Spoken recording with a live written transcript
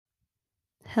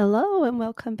Hello and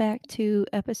welcome back to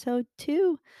episode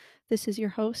 2. This is your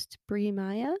host, Bree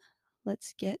Maya.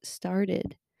 Let's get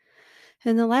started.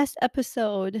 In the last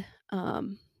episode,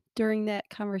 during that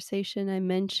conversation, I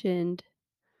mentioned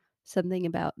something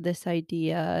about this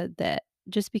idea that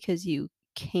just because you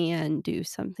can do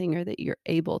something or that you're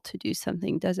able to do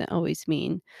something doesn't always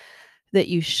mean that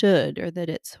you should or that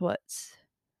it's what's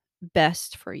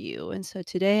best for you. And so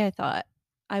today I thought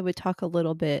I would talk a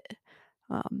little bit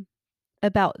um,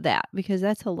 about that because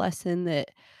that's a lesson that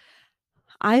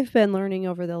I've been learning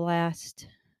over the last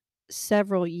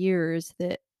several years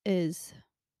that is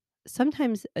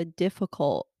sometimes a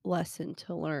difficult lesson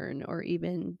to learn or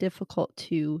even difficult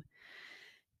to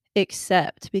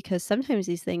accept because sometimes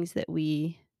these things that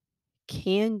we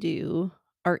can do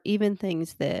are even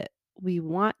things that we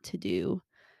want to do,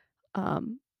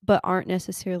 but aren't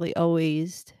necessarily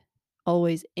always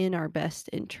in our best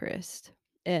interest.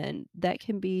 And that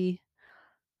can be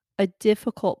a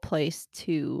difficult place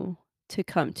to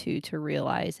come to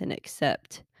realize and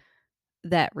accept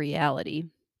that reality.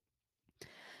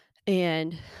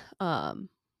 And, um,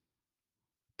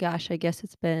 gosh, I guess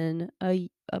it's been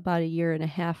about a year and a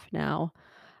half now.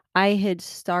 I had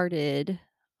started,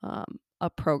 a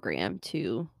program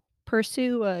to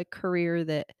pursue a career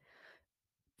that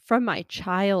from my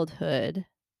childhood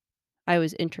I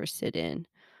was interested in,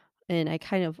 and I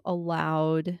kind of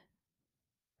allowed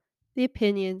the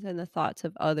opinions and the thoughts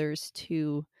of others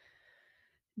to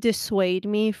dissuade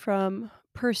me from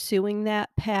pursuing that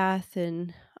path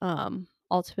and,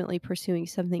 ultimately pursuing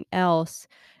something else,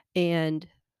 and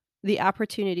the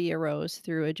opportunity arose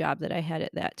through a job that I had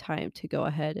at that time to go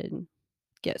ahead and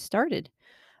get started,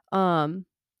 um,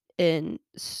 and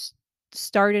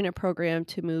start in a program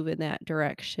to move in that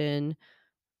direction,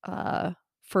 uh,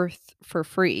 for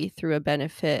free through a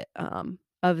benefit,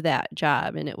 of that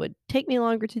job, and it would take me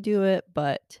longer to do it,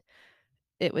 but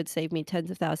it would save me tens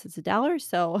of thousands of dollars,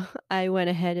 so I went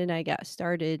ahead and I got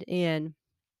started, and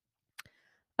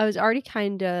I was already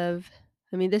kind of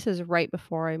I mean, this is right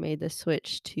before I made the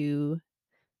switch to,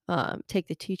 take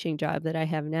the teaching job that I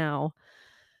have now,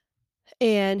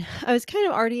 and I was kind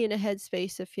of already in a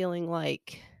headspace of feeling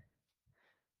like,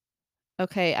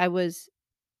 okay, I was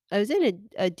in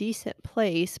a decent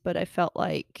place, but I felt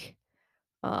like,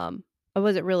 um, I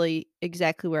wasn't really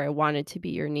exactly where I wanted to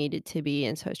be or needed to be,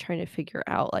 and so I was trying to figure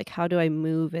out, like, how do I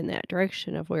move in that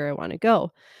direction of where I wanna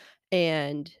go?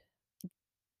 And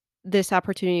this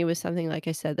opportunity was something, like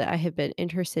I said, that I have been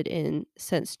interested in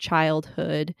since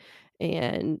childhood,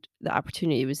 and the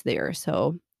opportunity was there,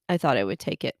 so I thought I would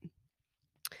take it.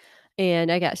 And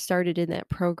I got started in that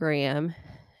program,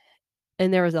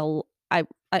 and there was a l I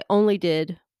only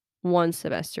did 1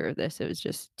 semester of this, it was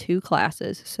just 2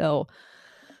 classes, so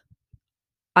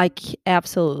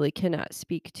absolutely cannot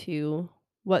speak to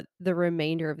what the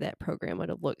remainder of that program would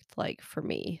have looked like for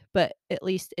me, but at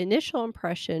least initial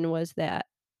impression was that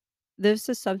this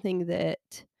is something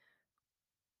that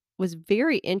was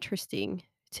very interesting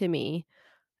to me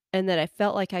and that I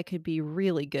felt like I could be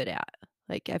really good at.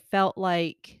 Like, I felt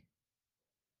like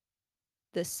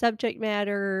the subject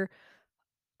matter,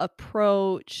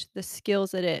 approach, the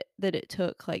skills that it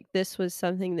took, like, this was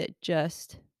something that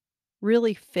just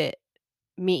really fit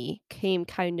me, came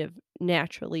kind of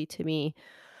naturally to me.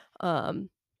 Um,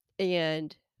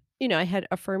 and, I had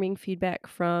affirming feedback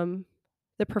from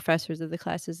the professors of the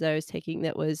classes that I was taking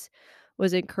that was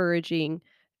encouraging.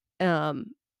 And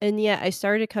yet I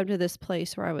started to come to this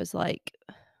place where I was like,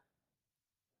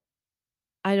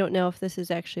 I don't know if this is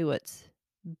actually what's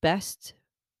best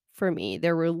for me.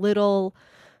 There were little,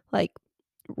 like,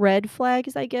 red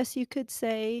flags, I guess you could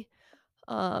say,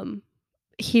 um,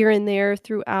 here and there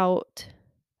throughout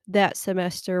that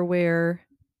semester where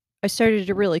I started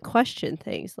to really question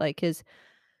things like, is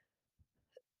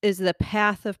the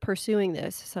path of pursuing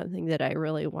this something that I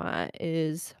really want?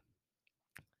 Is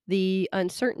the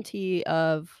uncertainty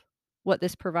of what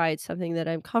this provides something that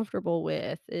I'm comfortable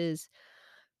with? Is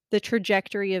the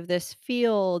trajectory of this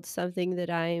field something that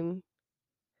I'm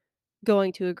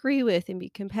going to agree with and be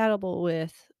compatible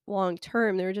with long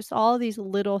term? There were just all these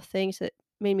little things that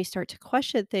made me start to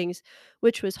question things,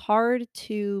 which was hard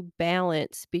to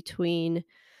balance between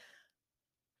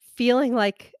feeling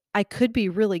like I could be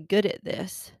really good at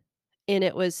this, and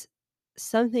it was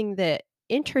something that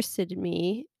interested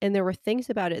me, and there were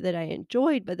things about it that I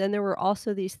enjoyed, but then there were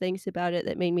also these things about it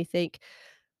that made me think,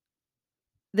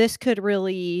 "This could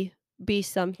really be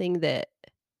something that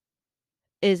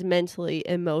is mentally,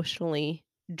 emotionally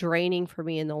draining for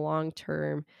me in the long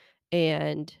term,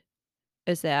 and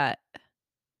is that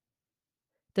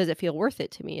does it feel worth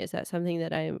it to me? Is that something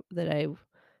that I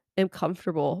am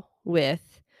comfortable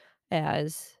with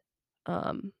as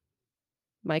um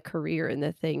my career and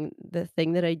the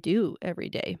thing that I do every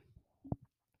day.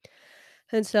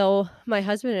 And so my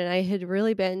husband and I had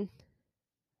really been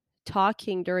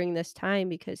talking during this time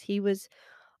because he was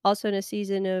also in a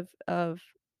season of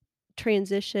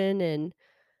transition and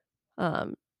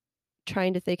um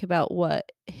trying to think about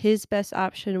what his best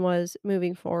option was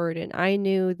moving forward, and I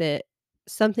knew that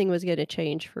something was going to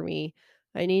change for me.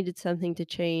 I needed something to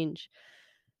change.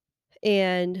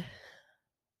 And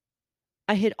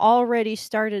I had already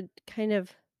started kind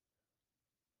of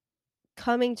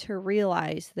coming to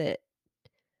realize that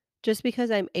just because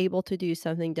I'm able to do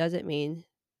something doesn't mean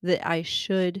that I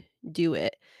should do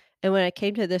it. And when I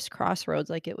came to this crossroads,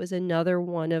 like it was another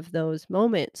one of those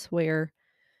moments where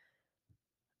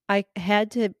I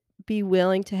had to be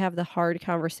willing to have the hard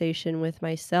conversation with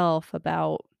myself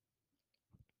about,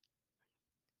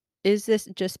 is this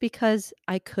just because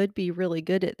I could be really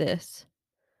good at this?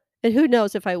 And who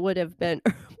knows if I would have been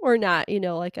or not,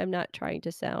 like I'm not trying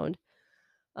to sound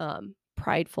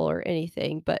prideful or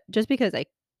anything, but just because I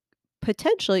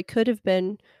potentially could have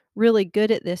been really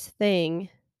good at this thing,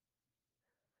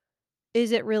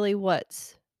 is it really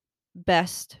what's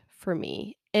best for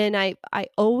me? And I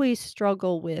always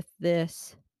struggle with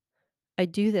this. I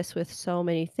do this with so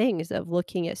many things of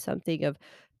looking at something of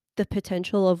the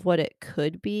potential of what it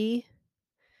could be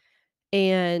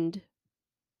and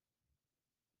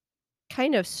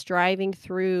kind of striving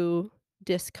through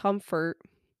discomfort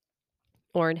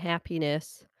or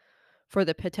unhappiness for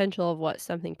the potential of what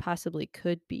something possibly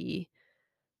could be,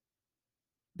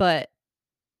 but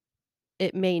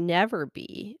it may never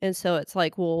be. And so it's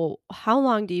like, well, how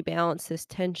long do you balance this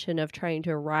tension of trying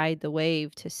to ride the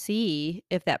wave to see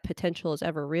if that potential is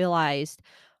ever realized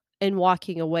and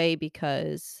walking away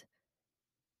because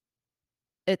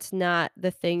it's not the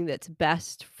thing that's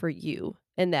best for you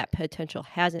and that potential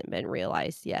hasn't been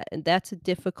realized yet. And that's a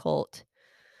difficult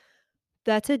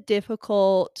kind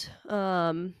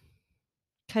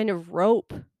of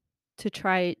rope to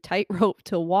try tightrope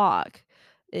to walk,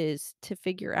 is to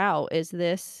figure out, is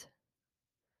this,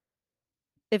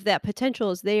 if that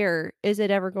potential is there, is it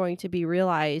ever going to be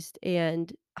realized?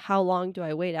 And how long do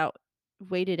I wait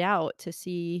it out to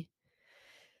see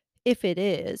if it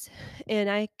is? And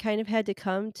I kind of had to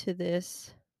come to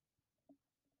this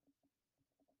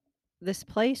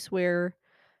place where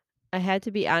I had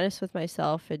to be honest with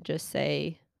myself and just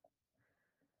say,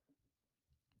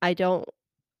 I don't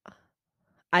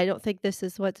I don't think this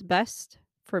is what's best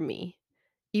for me.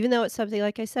 Even though it's something,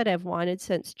 like I said, I've wanted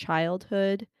since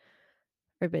childhood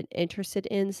or been interested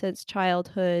in since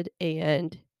childhood,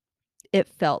 and it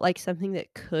felt like something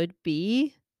that could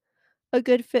be a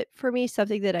good fit for me,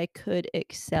 something that I could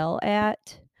excel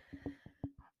at.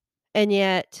 And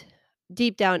yet,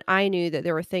 deep down, I knew that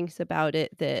there were things about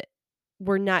it that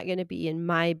were not going to be in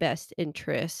my best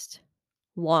interest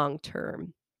long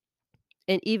term.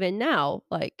 And even now,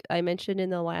 like I mentioned in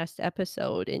the last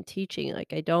episode in teaching,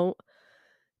 like I don't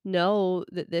know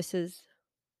that this is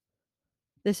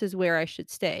where I should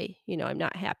stay. I'm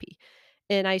not happy.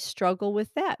 And I struggle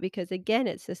with that because again,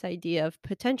 it's this idea of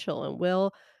potential, and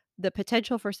will the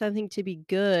potential for something to be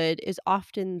good is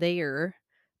often there,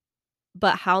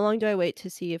 but how long do I wait to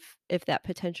see if that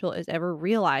potential is ever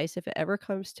realized, if it ever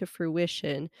comes to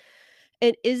fruition?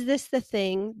 And is this the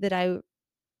thing that I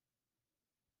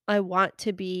want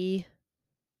to be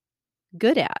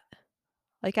good at?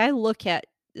 Like I look at,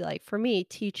 like for me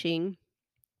teaching,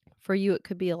 for you it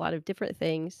could be a lot of different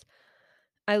things.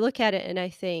 I look at it and I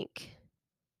think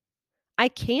I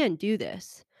can do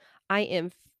this. I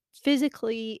am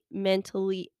physically,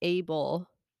 mentally able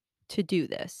to do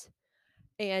this.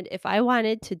 And if I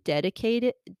wanted to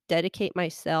dedicate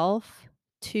myself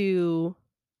to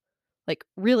like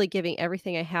really giving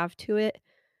everything I have to it,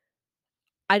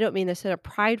 I don't mean this in a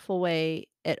prideful way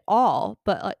at all,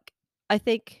 but like I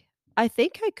think I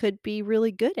think I could be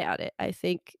really good at it. I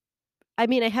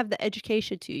mean I have the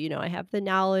education to, I have the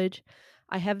knowledge,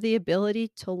 I have the ability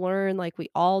to learn like we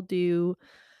all do.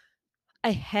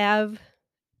 I have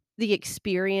the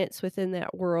experience within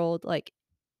that world, like,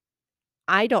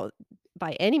 I don't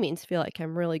by any means feel like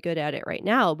I'm really good at it right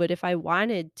now, but if I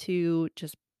wanted to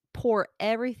just pour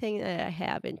everything that I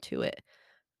have into it,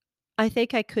 I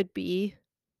think I could be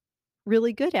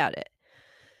really good at it.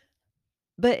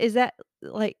 But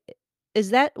like, is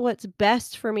that what's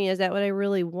best for me? Is that what I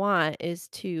really want, is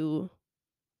to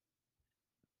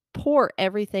pour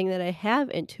everything that I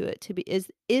have into it to be,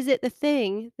 is it the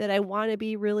thing that I wanna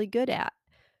be really good at?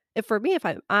 If for me, if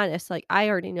I'm honest, like, I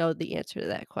already know the answer to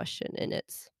that question, and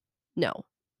it's no.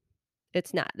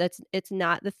 It's not. It's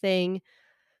not the thing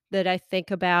that I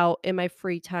think about in my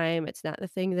free time. It's not the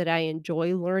thing that I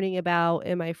enjoy learning about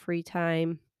in my free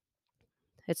time.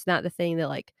 It's not the thing that,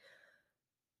 like,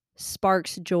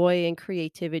 sparks joy and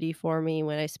creativity for me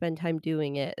when I spend time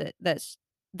doing it. That's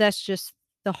just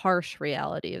the harsh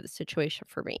reality of the situation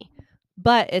for me.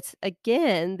 But it's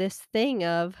again this thing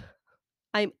of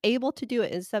I'm able to do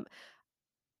it in some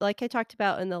like I talked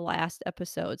about in the last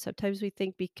episode, sometimes we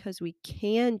think because we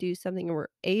can do something and we're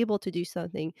able to do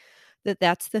something that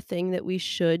that's the thing that we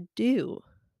should do.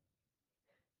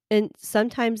 And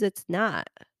sometimes it's not.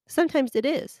 Sometimes it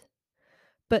is,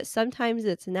 but sometimes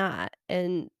it's not.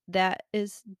 And that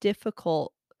is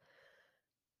difficult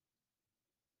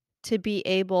to be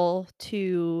able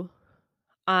to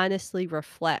honestly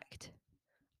reflect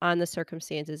on the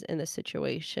circumstances in the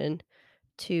situation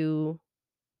to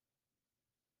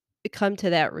come to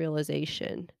that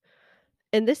realization.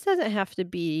 And this doesn't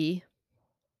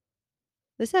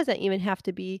even have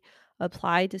to be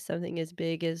applied to something as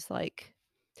big as like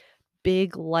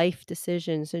big life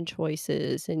decisions and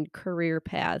choices and career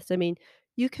paths. I mean,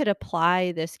 you could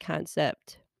apply this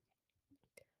concept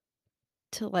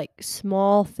to like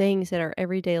small things in our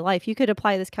everyday life. You could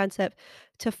apply this concept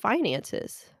to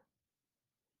finances.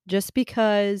 Just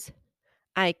because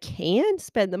I can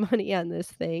spend the money on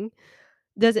this thing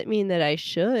doesn't mean that I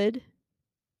should.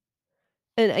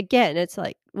 And again, it's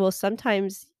like, well,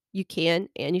 sometimes you can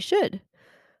and you should,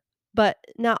 but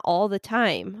not all the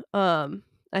time.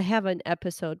 I have an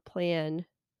episode planned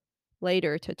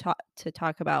later to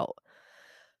talk about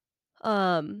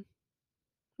um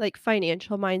like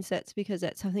financial mindsets because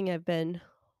that's something I've been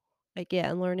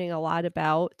again learning a lot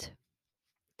about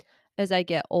as I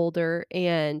get older.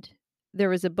 And there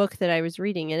was a book that I was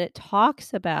reading and it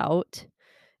talks about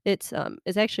it's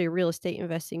actually a real estate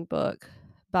investing book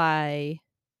by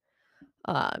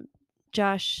um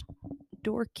Josh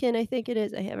Dorkin, I think it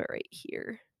is. I have it right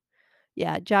here.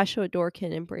 Yeah, Joshua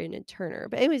Dorkin and Brandon Turner.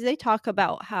 But anyways, they talk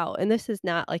about how, and this is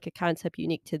not like a concept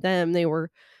unique to them. They were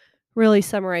really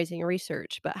summarizing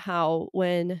research, but how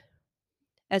when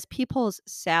as people's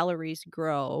salaries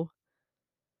grow,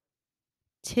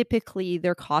 typically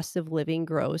their cost of living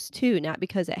grows too, not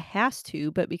because it has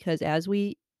to, but because as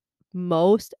we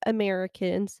most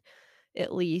Americans,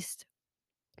 at least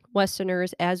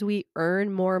Westerners, as we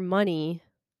earn more money,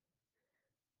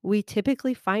 we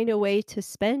typically find a way to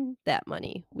spend that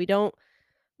money.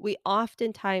 We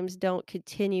oftentimes don't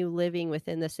continue living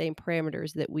within the same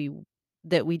parameters that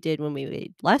we did when we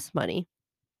made less money.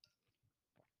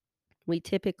 We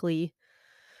typically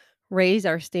raise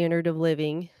our standard of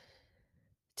living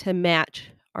to match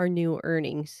our new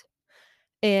earnings.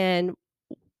 And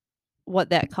what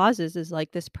that causes is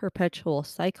like this perpetual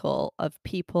cycle of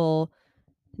people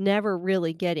never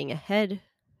really getting ahead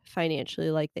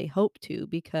financially like they hope to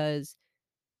because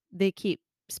they keep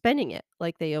spending it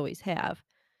like they always have.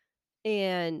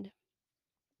 And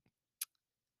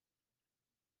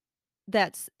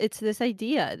it's this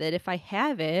idea that if I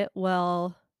have it,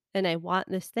 well, and I want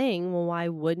this thing, well, why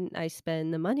wouldn't I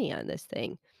spend the money on this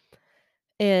thing?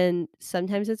 And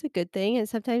sometimes it's a good thing and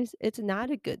sometimes it's not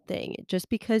a good thing. Just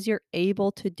because you're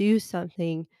able to do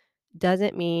something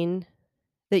doesn't mean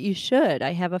that you should.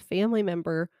 I have a family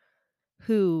member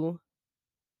who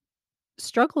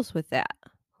struggles with that.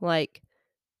 Like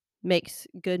makes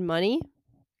good money,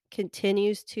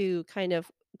 continues to kind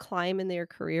of climb in their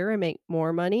career and make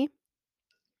more money,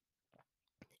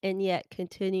 and yet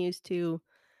continues to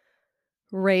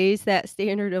raise that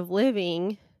standard of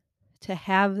living to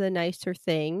have the nicer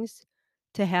things,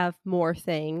 to have more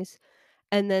things,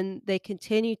 and then they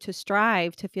continue to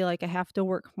strive to feel like I have to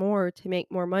work more to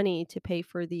make more money to pay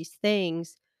for these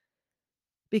things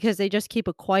because they just keep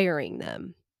acquiring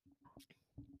them.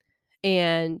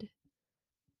 And,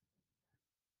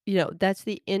 that's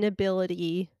the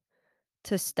inability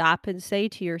to stop and say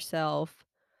to yourself,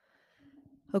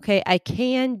 okay, I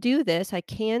can do this. I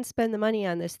can spend the money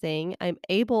on this thing. I'm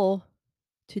able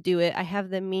to do it. I have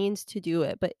the means to do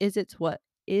it, but is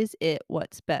it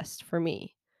what's best for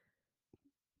me?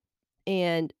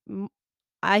 And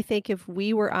I think if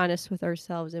we were honest with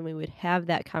ourselves and we would have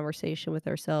that conversation with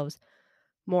ourselves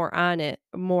more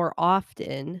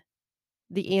often,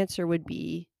 the answer would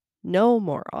be no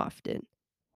more often.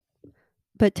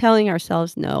 But telling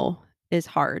ourselves no is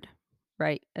hard,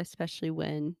 right? Especially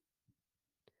when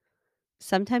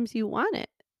sometimes you want it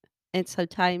and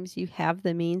sometimes you have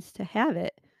the means to have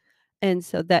it. And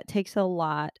so that takes a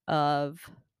lot of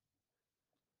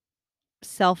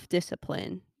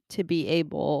self-discipline to be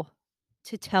able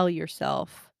to tell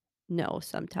yourself no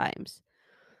sometimes.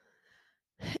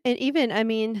 And even, I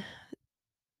mean,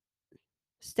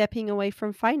 stepping away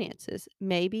from finances.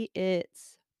 Maybe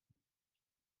it's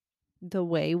the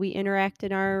way we interact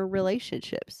in our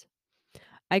relationships.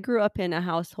 I grew up in a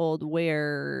household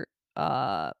where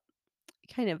uh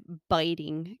kind of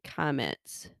biting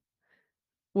comments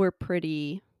were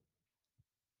pretty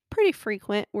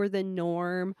frequent, were the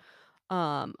norm,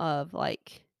 of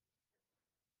like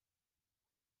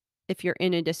if you're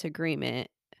in a disagreement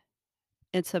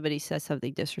and somebody says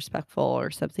something disrespectful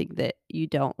or something that you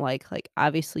don't like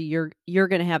obviously you're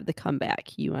gonna have the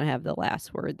comeback. You wanna have the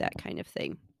last word, that kind of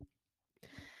thing.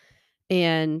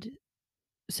 And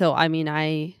so I mean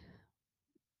I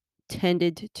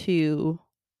tended to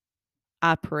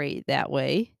operate that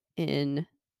way in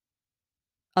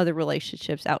other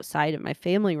relationships outside of my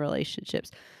family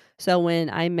relationships. So when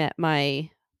I met my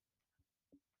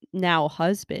now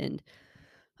husband,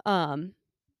 um,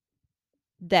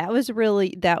 that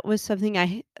was something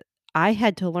I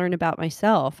had to learn about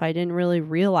myself. I didn't really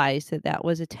realize that that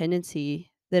was a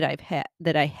tendency that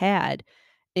I had,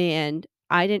 and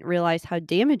I didn't realize how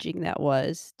damaging that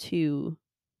was to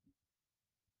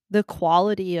the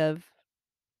quality of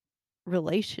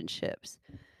relationships.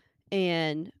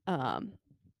 And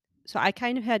so I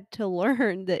kind of had to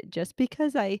learn that just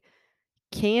because I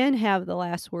can have the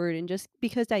last word and just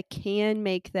because I can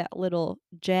make that little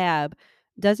jab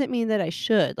doesn't mean that I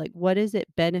should. Like, what is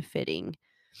it benefiting?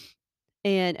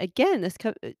 And again,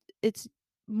 it's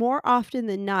more often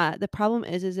than not, the problem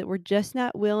is that we're just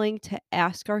not willing to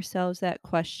ask ourselves that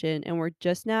question, and we're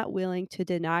just not willing to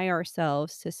deny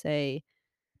ourselves to say,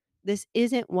 this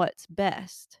isn't what's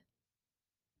best.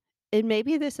 And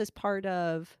maybe this is part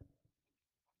of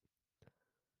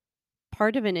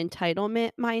an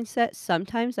entitlement mindset.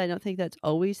 Sometimes I don't think that's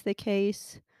always the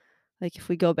case. Like if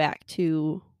we go back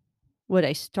to what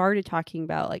I started talking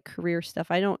about, like career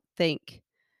stuff, I don't think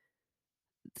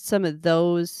some of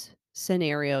those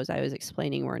scenarios I was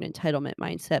explaining were an entitlement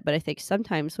mindset, but I think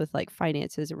sometimes with like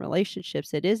finances and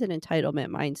relationships, it is an entitlement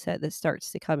mindset that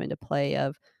starts to come into play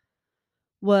of,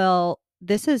 well,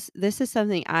 this is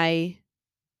something I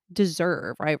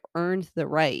deserve. Or I've earned the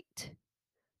right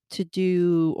to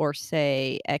do or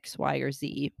say X, Y, or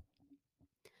Z,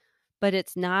 but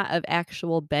it's not of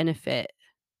actual benefit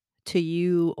to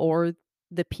you or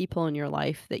the people in your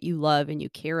life that you love and you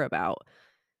care about.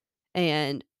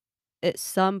 And at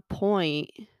some point,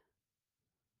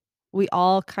 we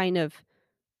all kind of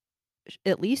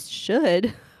at least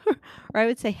should, or I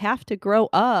would say have to grow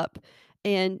up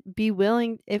and be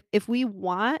willing if we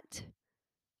want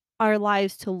our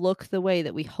lives to look the way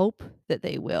that we hope that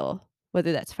they will,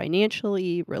 whether that's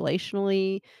financially,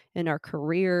 relationally, in our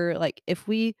career, like if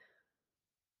we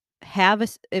have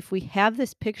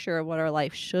this picture of what our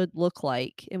life should look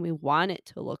like and we want it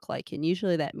to look like, and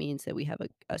usually that means that we have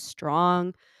a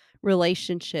strong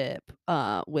relationship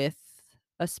with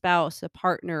a spouse, a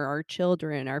partner, our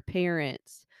children, our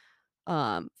parents.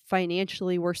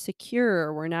 Financially, we're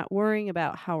secure. We're not worrying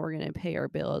about how we're going to pay our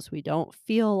bills. We don't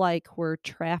feel like we're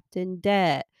trapped in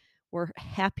debt. We're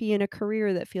happy in a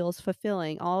career that feels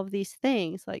fulfilling. All of these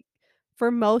things, like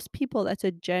for most people, that's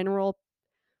a general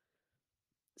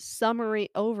summary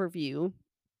overview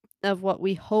of what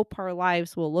we hope our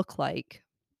lives will look like.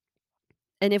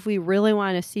 And if we really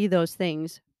want to see those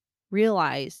things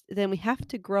realized, then we have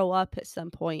to grow up at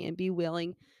some point and be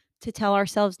willing to tell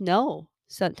ourselves no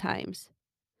sometimes.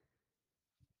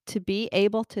 To be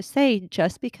able to say,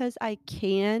 just because I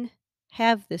can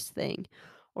have this thing,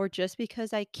 or just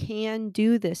because I can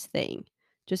do this thing,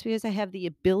 just because I have the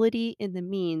ability and the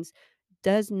means,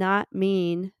 does not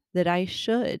mean that I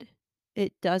should.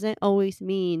 It doesn't always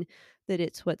mean that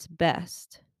it's what's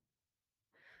best.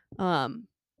 Um,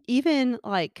 Even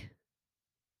like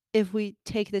if we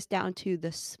take this down to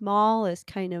the smallest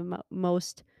kind of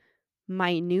most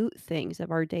minute things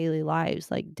of our daily lives,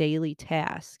 like daily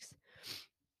tasks.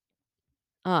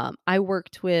 I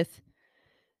worked with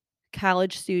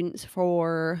college students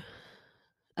for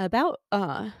about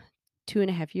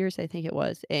 2.5 years, I think it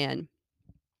was. And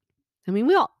I mean,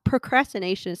 we all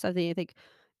procrastination is something I think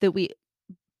that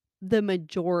the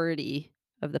majority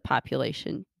of the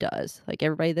population does. Like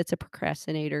everybody that's a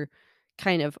procrastinator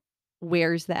kind of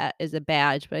wears that as a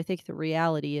badge. But I think the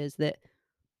reality is that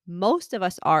most of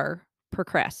us are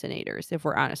procrastinators if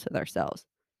we're honest with ourselves.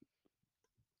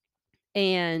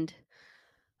 And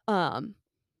um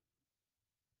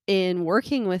in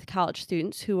working with college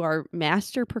students who are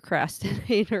master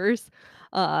procrastinators,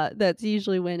 that's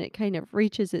usually when it kind of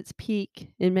reaches its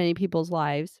peak in many people's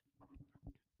lives.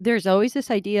 There's always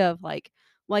this idea of like,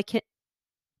 well,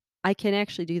 I can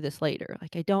actually do this later.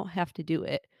 Like I don't have to do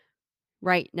it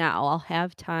right now. I'll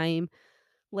have time.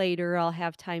 later, I'll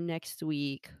have time next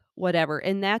week, whatever.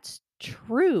 And that's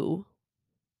true.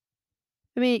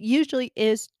 I mean, it usually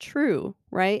is true,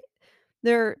 right?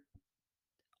 There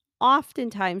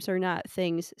oftentimes are not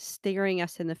things staring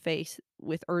us in the face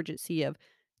with urgency of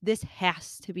this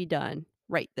has to be done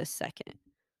right this second.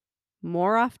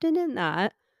 More often than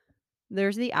not,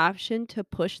 there's the option to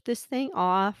push this thing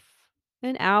off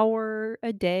an hour,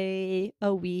 a day,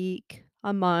 a week,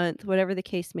 a month, whatever the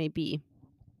case may be.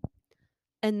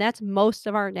 And that's most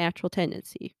of our natural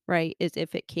tendency, right? Is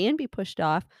if it can be pushed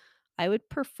off, I would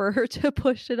prefer to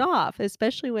push it off,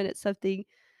 especially when it's something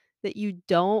that you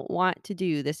don't want to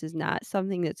do. This is not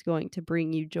something that's going to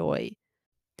bring you joy.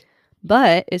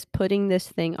 But is putting this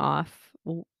thing off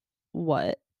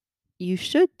what you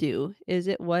should do? Is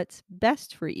it what's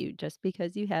best for you? Just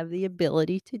because you have the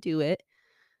ability to do it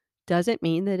doesn't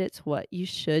mean that it's what you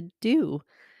should do.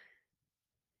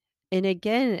 And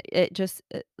again, it just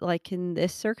like in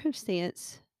this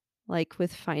circumstance, like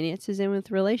with finances and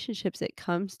with relationships, it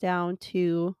comes down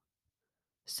to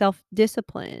self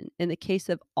discipline. In the case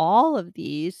of all of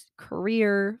these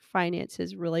career,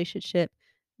 finances, relationship,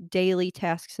 daily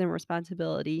tasks and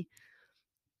responsibility,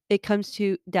 it comes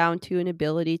to down to an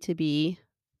ability to be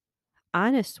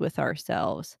honest with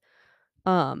ourselves.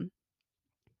 Um,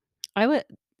 I would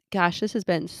gosh, this has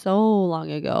been so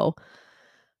long ago,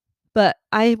 but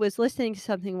I was listening to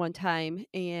something one time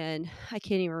and I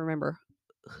can't even remember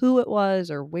who it was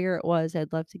or where it was.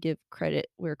 I'd love to give credit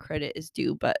where credit is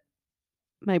due, but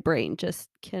my brain just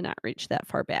cannot reach that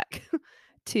far back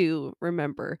to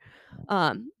remember.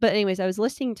 But anyways, I was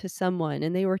listening to someone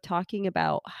and they were talking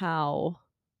about how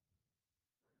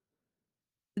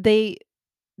they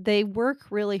they work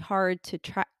really hard to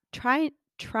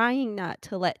trying not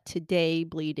to let today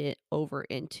bleed it over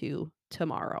into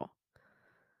tomorrow.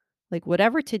 Like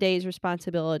whatever today's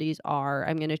responsibilities are,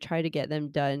 I'm going to try to get them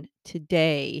done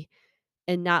today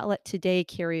and not let today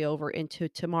carry over into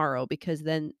tomorrow because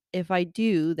then if I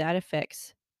do, that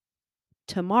affects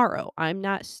tomorrow. I'm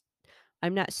not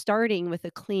starting with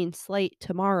a clean slate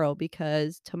tomorrow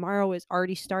because tomorrow is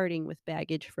already starting with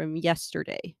baggage from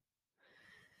yesterday.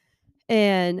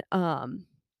 And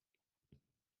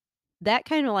that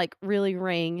kind of like really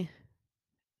rang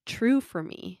true for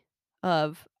me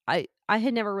of I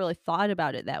had never really thought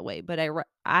about it that way, but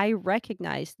I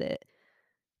recognize that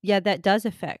yeah, that does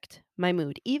affect my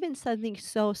mood. Even something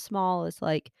so small as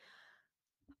like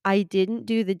I didn't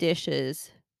do the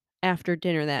dishes after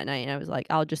dinner that night and I was like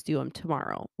I'll just do them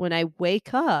tomorrow. When I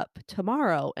wake up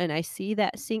tomorrow and I see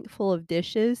that sink full of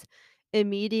dishes,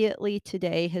 immediately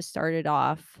today has started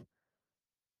off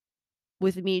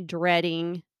with me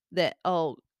dreading that,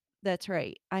 "Oh, that's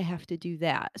right, I have to do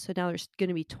that." So now there's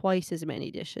gonna be twice as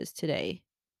many dishes today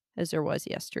as there was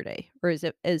yesterday, or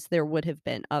as there would have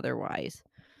been otherwise.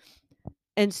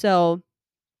 And so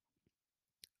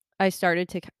I started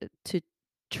to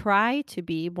try to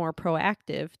be more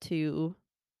proactive to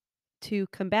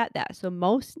combat that. So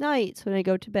most nights when I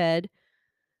go to bed,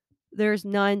 there's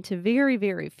none to very,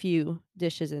 very few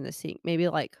dishes in the sink, maybe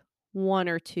like 1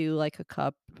 or 2, like a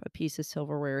cup, a piece of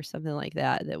silverware, or something like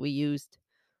that, that we used,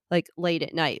 like, late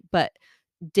at night, but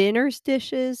dinner's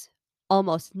dishes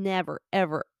almost never,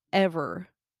 ever, ever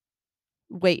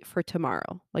wait for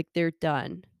tomorrow, like, they're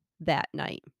done that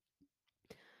night,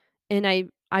 and I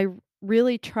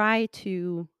really try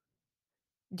to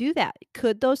do that.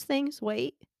 Could those things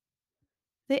wait?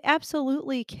 They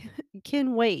absolutely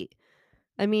can wait.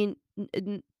 I mean,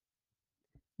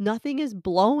 nothing is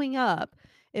blowing up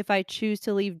if I choose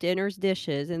to leave dinner's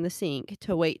dishes in the sink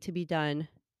to wait to be done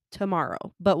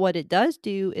tomorrow. But what it does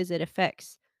do is it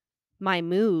affects my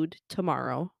mood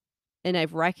tomorrow. And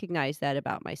I've recognized that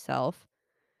about myself.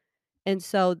 And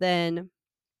so then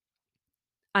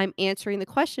I'm answering the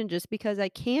question just because I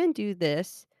can do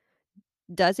this,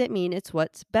 does it mean it's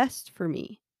what's best for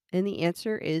me? And the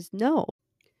answer is no.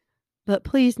 But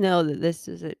please know that this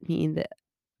doesn't mean that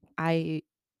I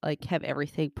like have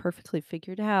everything perfectly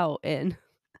figured out and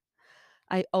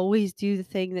I always do the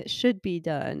thing that should be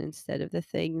done instead of the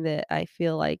thing that I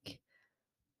feel like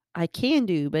I can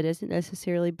do, but isn't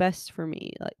necessarily best for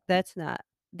me. Like that's not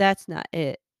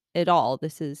it at all.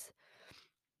 This is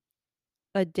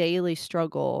a daily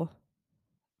struggle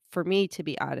for me to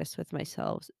be honest with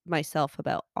myself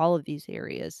about all of these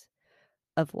areas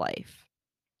of life.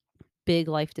 Big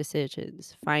life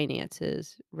decisions,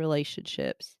 finances,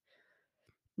 relationships,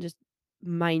 just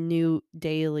minute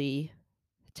daily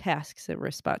tasks and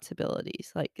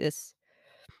responsibilities. Like this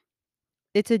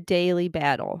it's a daily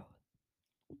battle.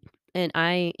 And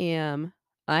I'm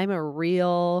a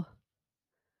real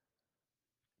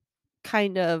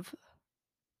kind of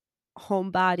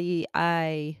homebody.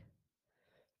 I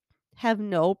have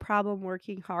no problem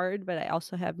working hard, but I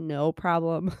also have no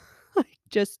problem like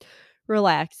just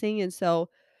relaxing. And so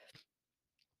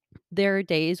there are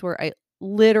days where I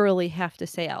literally have to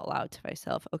say out loud to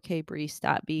myself, okay, Bree,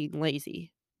 stop being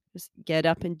lazy. Just get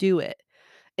up and do it.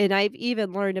 And I've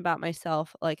even learned about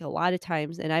myself like a lot of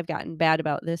times, and I've gotten bad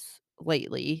about this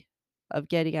lately of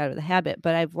getting out of the habit,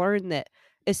 but I've learned that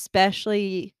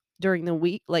especially during the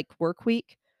week, like work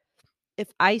week, if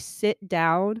I sit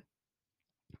down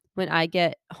when I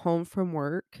get home from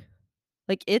work,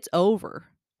 like it's over.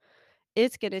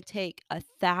 It's gonna take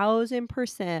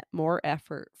 1,000% more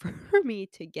effort for me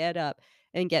to get up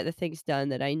and get the things done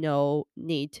that I know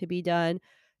need to be done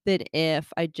than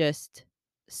if I just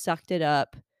sucked it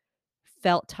up,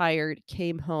 felt tired,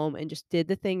 came home, and just did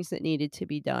the things that needed to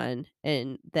be done,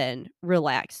 and then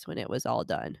relaxed when it was all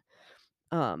done.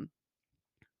 Um,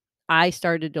 I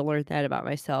started to learn that about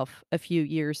myself a few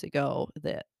years ago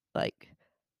that, like,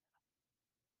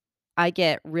 I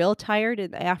get real tired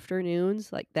in the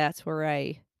afternoons, like, that's where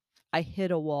I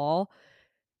hit a wall,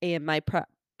 and my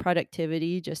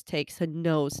productivity just takes a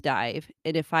nosedive,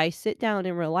 and if I sit down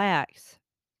and relax,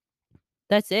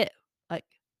 that's it. Like,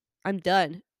 I'm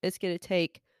done. It's gonna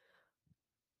take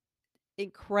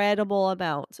incredible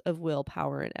amounts of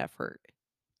willpower and effort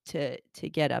to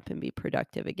get up and be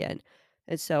productive again.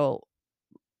 And so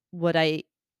what I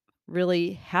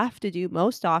really have to do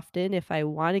most often if I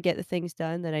want to get the things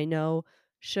done that I know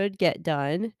should get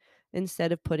done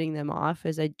instead of putting them off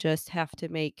is I just have to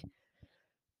make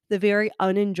the very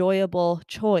unenjoyable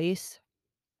choice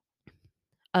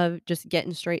of just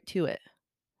getting straight to it,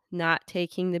 not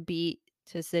taking the beat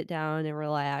to sit down and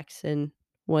relax and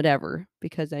whatever,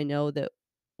 because I know that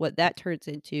what that turns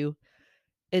into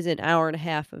is an hour and a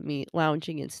half of me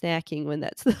lounging and snacking when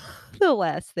that's the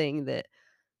last thing that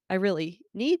I really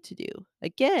need to do.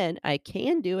 Again, I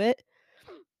can do it.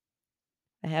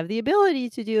 I have the ability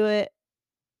to do it.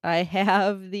 I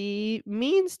have the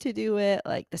means to do it.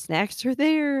 Like the snacks are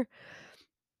there.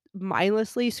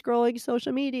 Mindlessly scrolling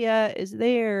social media is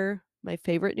there. My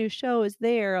favorite new show is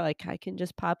there. Like I can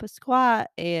just pop a squat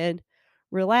and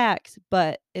relax,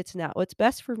 but it's not what's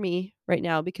best for me right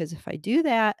now because if I do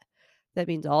that, that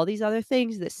means all these other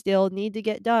things that still need to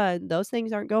get done, those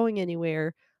things aren't going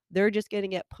anywhere. They're just going to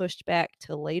get pushed back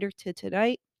to later to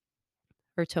tonight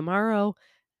or tomorrow,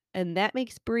 and that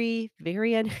makes Bree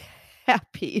very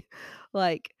unhappy.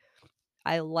 Like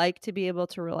I like to be able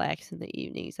to relax in the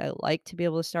evenings. I like to be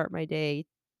able to start my day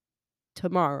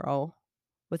tomorrow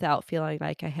without feeling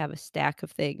like I have a stack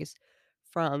of things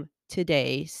from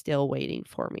today still waiting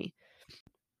for me.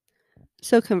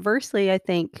 So, conversely, I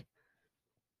think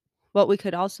what we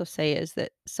could also say is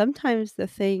that sometimes the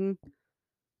thing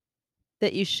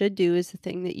that you should do is the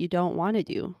thing that you don't want to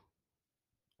do,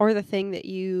 or the thing that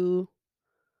you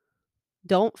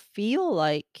don't feel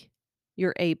like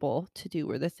you're able to do,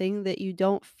 or the thing that you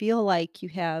don't feel like you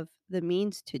have the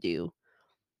means to do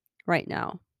right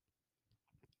now.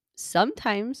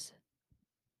 Sometimes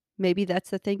maybe that's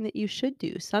the thing that you should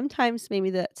do. Sometimes maybe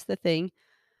that's the thing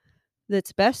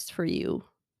that's best for you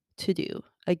to do.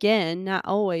 Again, not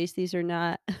always. These are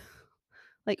not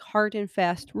like hard and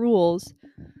fast rules,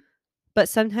 but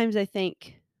sometimes I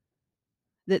think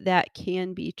that that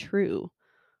can be true.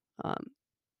 Um,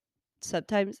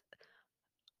 Sometimes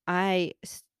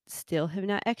still have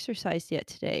not exercised yet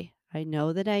today. I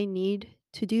know that I need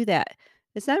to do that.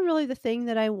 It's not really the thing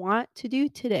that I want to do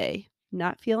today.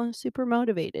 Not feeling super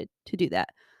motivated to do that.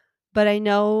 But I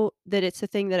know that it's a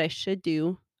thing that I should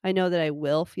do. I know that I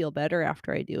will feel better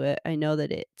after I do it. I know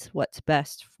that it's what's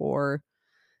best for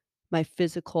my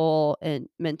physical and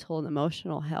mental and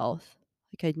emotional health.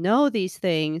 Like I know these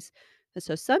things. And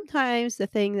so sometimes the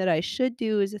thing that I should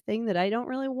do is a thing that I don't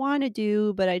really want to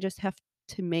do, but I just have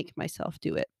to make myself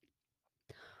do it.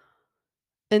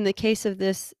 In the case of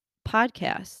this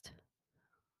podcast,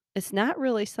 it's not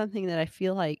really something that I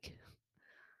feel like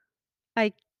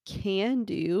I can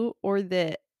do or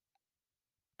that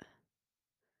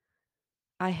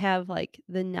I have like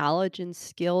the knowledge and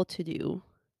skill to do.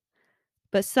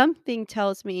 But something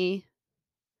tells me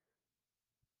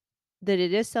that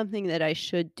it is something that I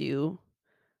should do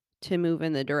to move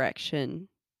in the direction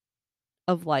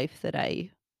of life that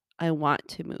I want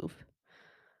to move.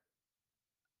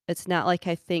 It's not like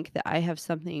I think that I have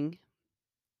something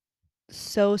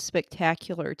so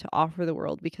spectacular to offer the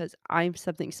world because I'm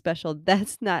something special.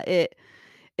 That's not it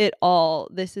at all.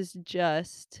 This is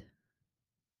just,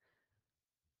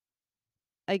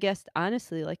 I guess,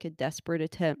 honestly, like a desperate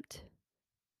attempt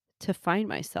to find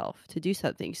myself, to do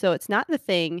something. So it's not the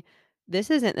thing,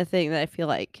 this isn't the thing that I feel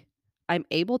like I'm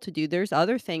able to do. There's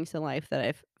other things in life that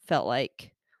I've felt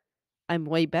like I'm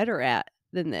way better at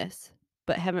than this,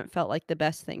 but haven't felt like the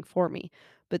best thing for me.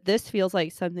 But this feels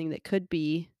like something that could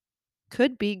be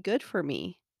good for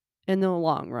me in the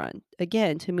long run.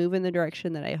 Again, to move in the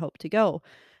direction that I hope to go.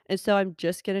 And so I'm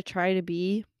just going to try to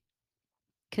be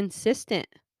consistent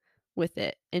with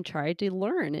it and try to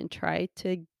learn and try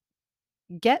to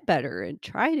get better and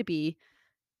try to be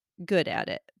good at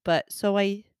it. But so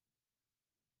I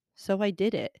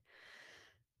did it.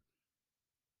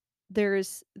 There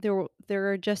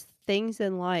are just things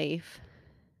in life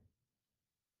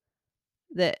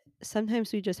that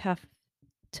sometimes we just have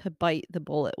to bite the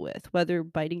bullet with, whether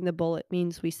biting the bullet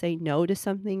means we say no to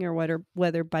something or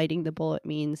whether biting the bullet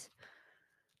means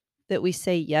that we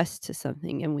say yes to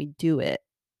something and we do it.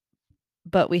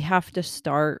 But we have to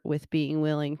start with being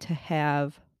willing to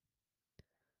have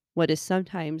what is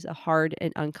sometimes a hard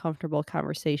and uncomfortable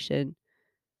conversation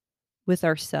with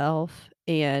ourselves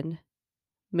and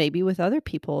maybe with other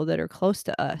people that are close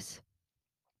to us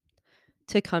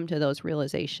to come to those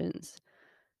realizations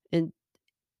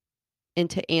and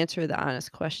to answer the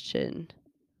honest question,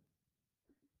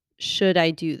 should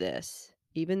I do this?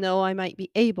 Even though I might be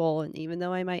able and even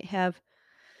though I might have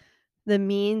the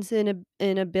means and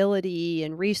ability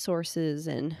and resources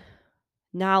and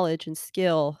knowledge and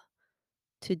skill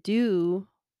to do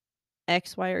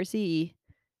X, Y, or Z,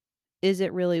 is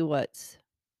it really what's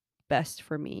best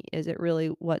for me? Is it really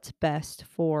what's best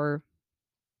for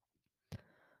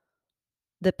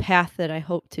the path that I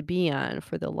hope to be on,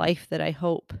 for the life that I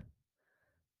hope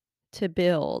to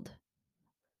build?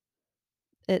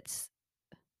 It's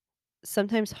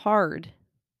sometimes hard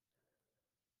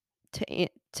to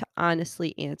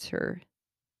honestly answer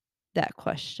that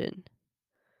question.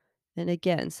 And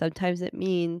again, sometimes it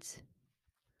means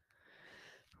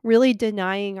really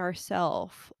denying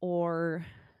ourself or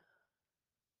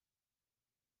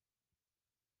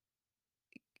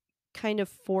kind of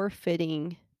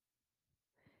forfeiting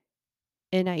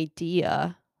an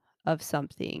idea of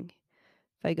something.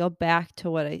 If I go back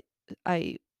to what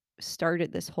I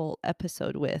started this whole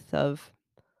episode with of,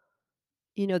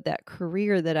 that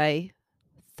career that I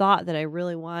thought that I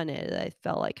really wanted, that I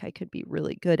felt like I could be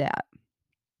really good at.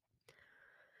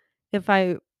 If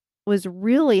I was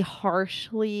really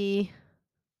harshly,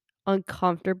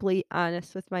 uncomfortably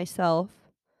honest with myself,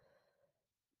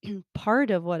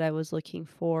 part of what I was looking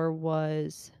for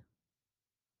was,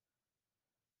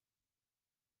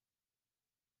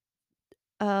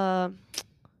 um,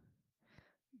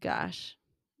 gosh,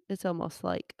 it's almost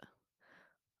like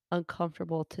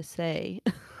uncomfortable to say.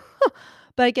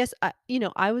 But I guess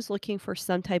I was looking for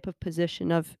some type of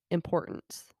position of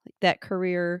importance. Like that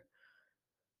career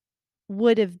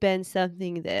would have been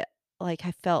something that like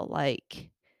I felt like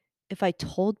if I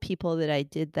told people that I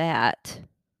did that,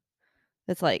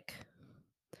 it's like,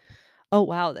 "Oh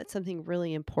wow, that's something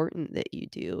really important that you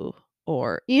do."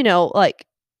 Or, like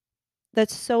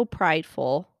that's so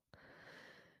prideful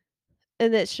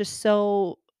and that's just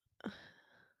so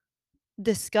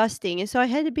disgusting. And so I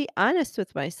had to be honest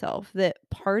with myself that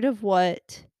part of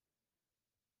what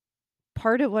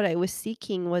I was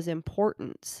seeking was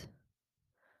importance.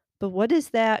 But what is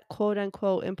that quote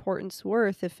unquote importance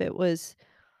worth if it was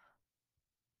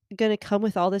going to come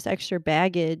with all this extra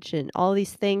baggage and all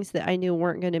these things that I knew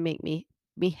weren't going to make me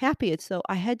happy? And so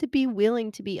I had to be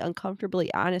willing to be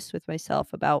uncomfortably honest with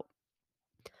myself about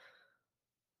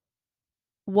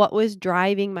what was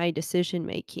driving my decision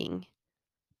making.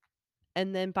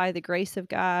 And then by the grace of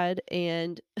God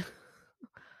and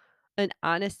an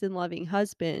honest and loving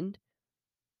husband,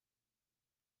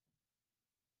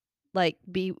 like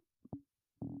be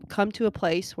come to a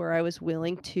place where I was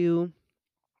willing to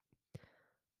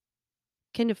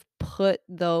kind of put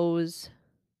those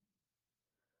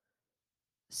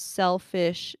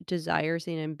selfish desires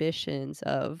and ambitions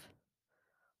of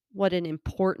what an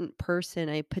important person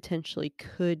I potentially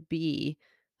could be,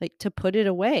 like to put it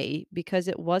away because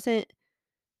it wasn't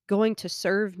going to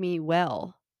serve me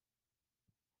well.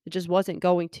 It just wasn't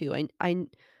going to.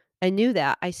 I knew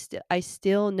that. I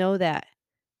still know that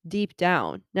deep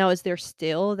down. Now, is there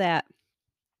still that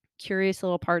curious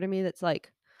little part of me that's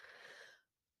like,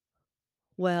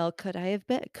 well, could I have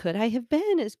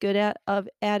been as good at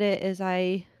it as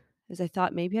I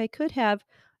thought maybe I could have?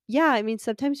 Yeah, I mean,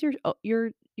 sometimes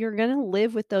you're going to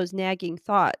live with those nagging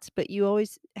thoughts, but you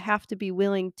always have to be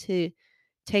willing to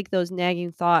take those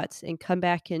nagging thoughts and come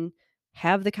back and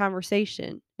have the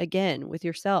conversation again with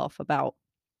yourself about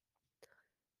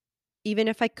even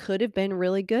if I could have been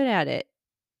really good at it,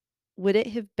 would it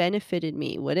have benefited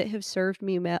me? Would it have served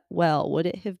me well? Would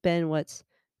it have been what's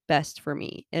best for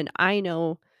me? And I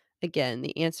know again,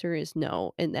 the answer is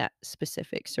no in that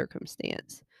specific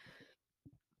circumstance.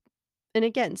 And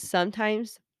again,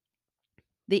 sometimes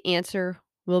the answer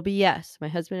will be yes. My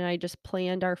husband and I just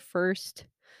planned our first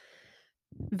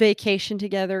vacation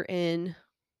together in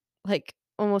like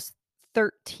almost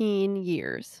 13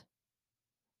 years.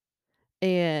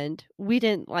 And we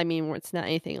didn't, I mean, it's not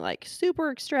anything like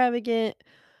super extravagant,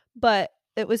 but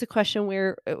it was a question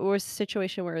where it was a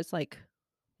situation where it's like,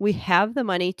 we have the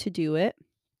money to do it.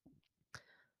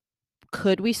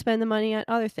 Could we spend the money on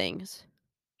other things?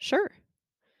 Sure.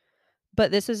 But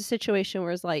this is a situation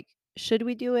where it's like, should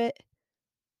we do it?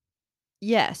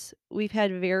 Yes. We've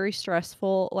had very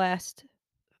stressful last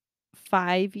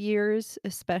 5 years,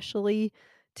 especially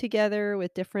together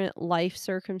with different life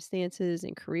circumstances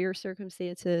and career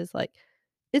circumstances. Like,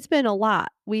 it's been a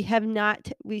lot.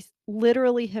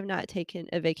 Literally have not taken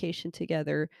a vacation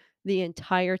together the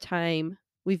entire time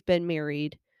we've been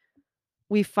married.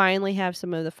 We finally have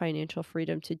some of the financial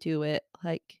freedom to do it.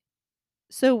 Like,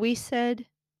 so we said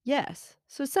yes.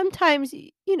 So sometimes,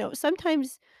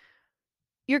 sometimes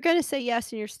you're going to say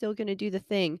yes and you're still going to do the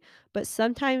thing, but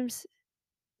sometimes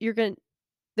you're going to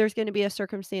there's going to be a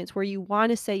circumstance where you want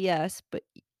to say yes, but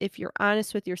if you're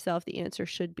honest with yourself, the answer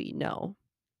should be no.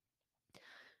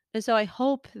 And so I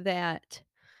hope that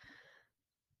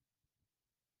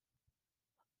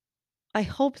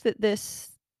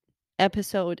this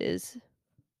episode is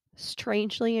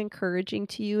strangely encouraging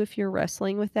to you if you're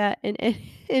wrestling with that in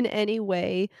in any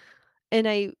way. And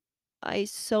I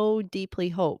so deeply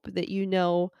hope that you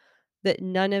know that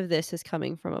none of this is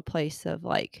coming from a place of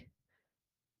like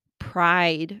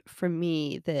pride from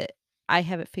me that I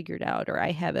have it figured out or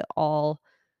I have it all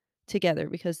together,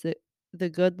 because the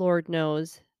good Lord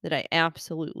knows that I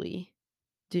absolutely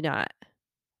do not.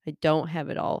 I don't have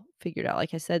it all figured out.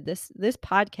 Like I said, this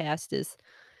podcast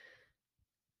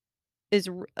is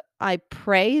I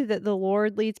pray that the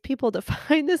Lord leads people to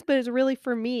find this, but it's really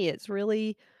for me. It's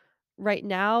really right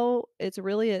now, it's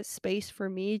really a space for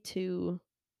me to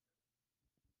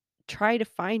try to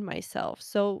find myself.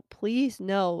 So please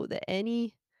know that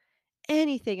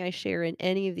anything I share in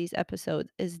any of these episodes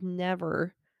is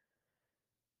never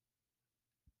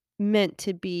meant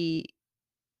to be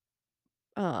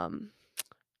um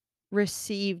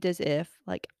received as if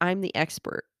like I'm the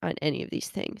expert on any of these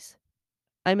things.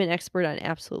 I'm an expert on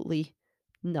absolutely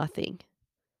nothing.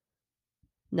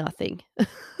 Nothing.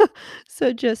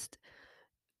 So just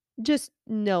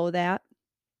know that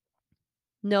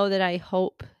I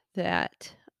hope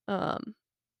that um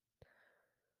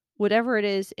whatever it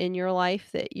is in your life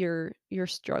that you're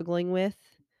struggling with,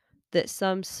 that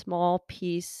some small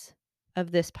piece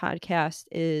of this podcast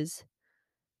is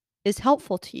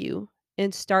helpful to you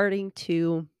in starting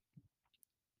to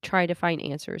try to find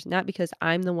answers, not because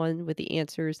I'm the one with the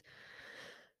answers,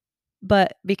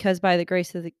 but because by the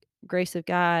grace of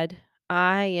God,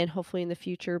 I and hopefully in the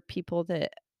future people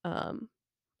that um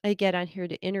I get on here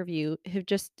to interview have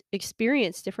just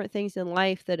experienced different things in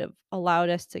life that have allowed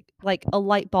us to like a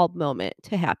light bulb moment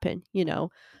to happen. And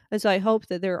so I hope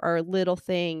that there are little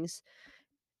things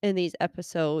in these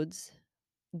episodes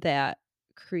that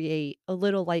create a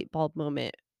little light bulb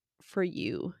moment for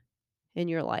you in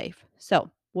your life.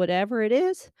 So, whatever it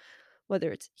is,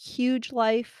 whether it's huge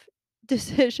life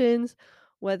decisions,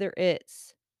 whether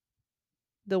it's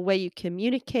the way you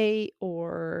communicate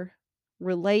or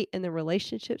relate in the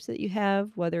relationships that you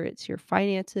have, whether it's your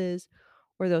finances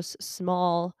or those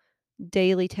small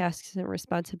daily tasks and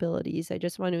responsibilities, I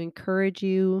just want to encourage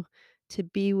you to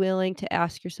be willing to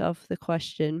ask yourself the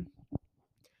question,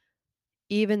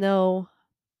 even though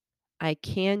I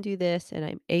can do this and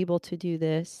I'm able to do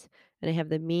this and I have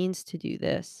the means to do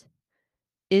this,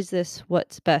 is this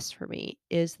what's best for me?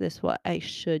 Is this what I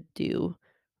should do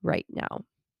right now?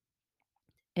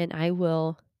 And I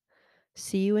will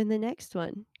see you in the next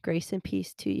one. Grace and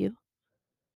peace to you.